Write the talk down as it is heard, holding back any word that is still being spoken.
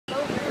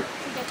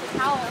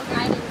towels and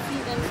I didn't see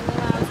them and then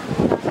I was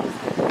coming down.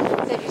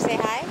 So did you say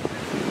hi?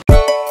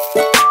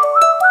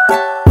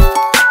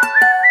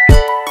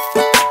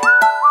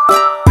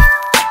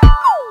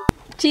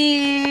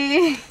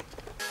 Gee.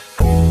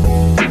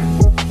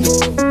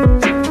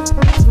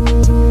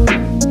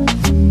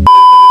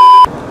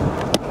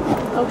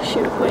 Oh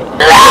shoot, wait.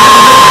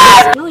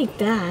 Not like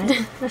that.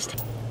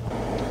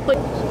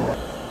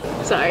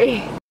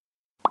 Sorry.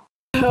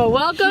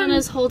 Welcome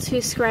Hannah's whole 2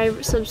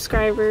 subscribers.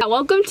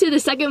 Welcome to the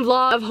second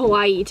vlog of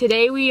Hawaii.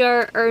 Today we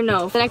are, or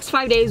no, the next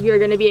 5 days we are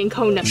going to be in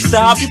Kona.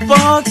 Stop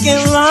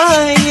fucking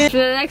lying. For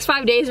the next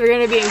 5 days we're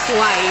going to be in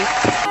Kauai.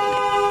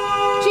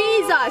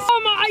 Jesus!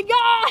 Oh my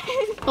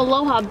god!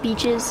 Aloha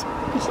beaches.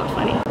 It's not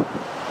funny.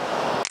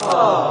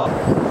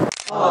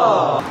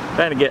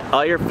 Trying to get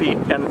all your feet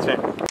down the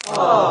sand.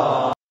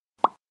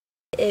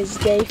 It is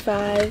day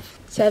 5,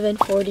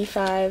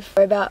 7:45.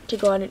 We're about to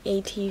go on an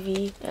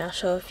ATV and I'll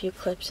show a few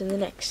clips in the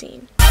next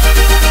scene.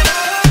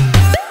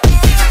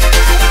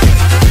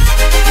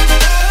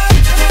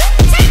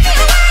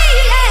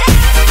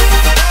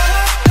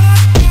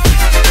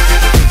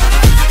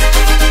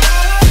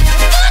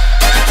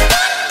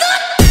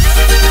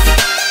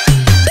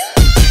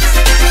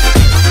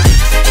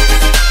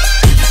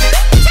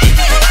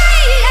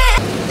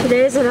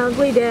 Today's an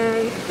ugly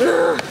day.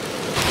 Ugh.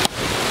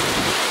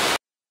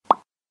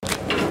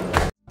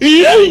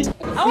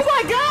 Oh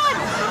my god!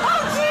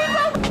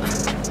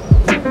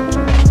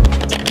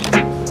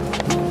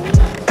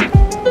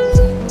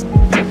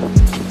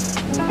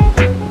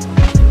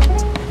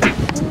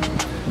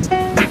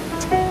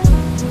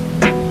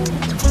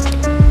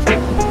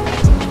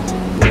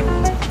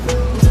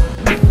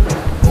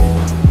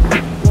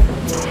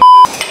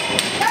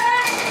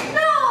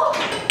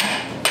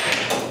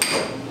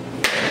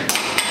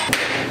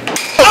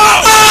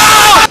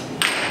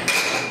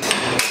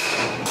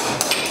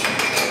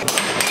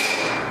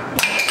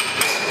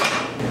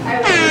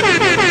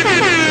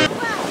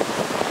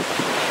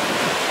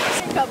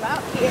 Come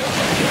out here.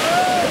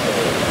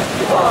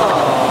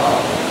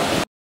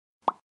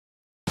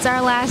 It's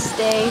our last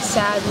day,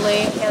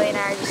 sadly. Haley and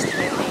I are just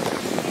camping.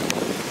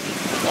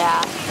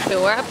 Yeah.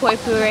 So we're at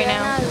Poipu right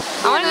now.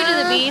 I want to go to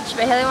the beach,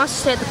 but Haley wants to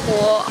stay at the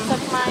pool.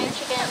 Suck my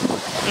chicken.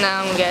 No,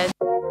 I'm good.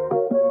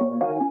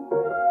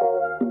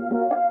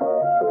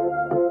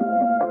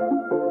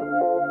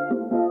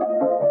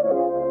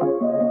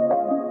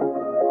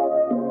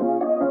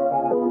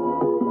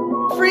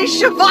 Free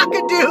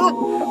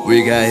Shavakadu!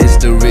 We got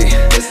history.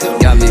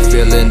 Got me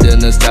feeling the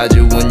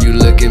nostalgia when you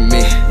look at me.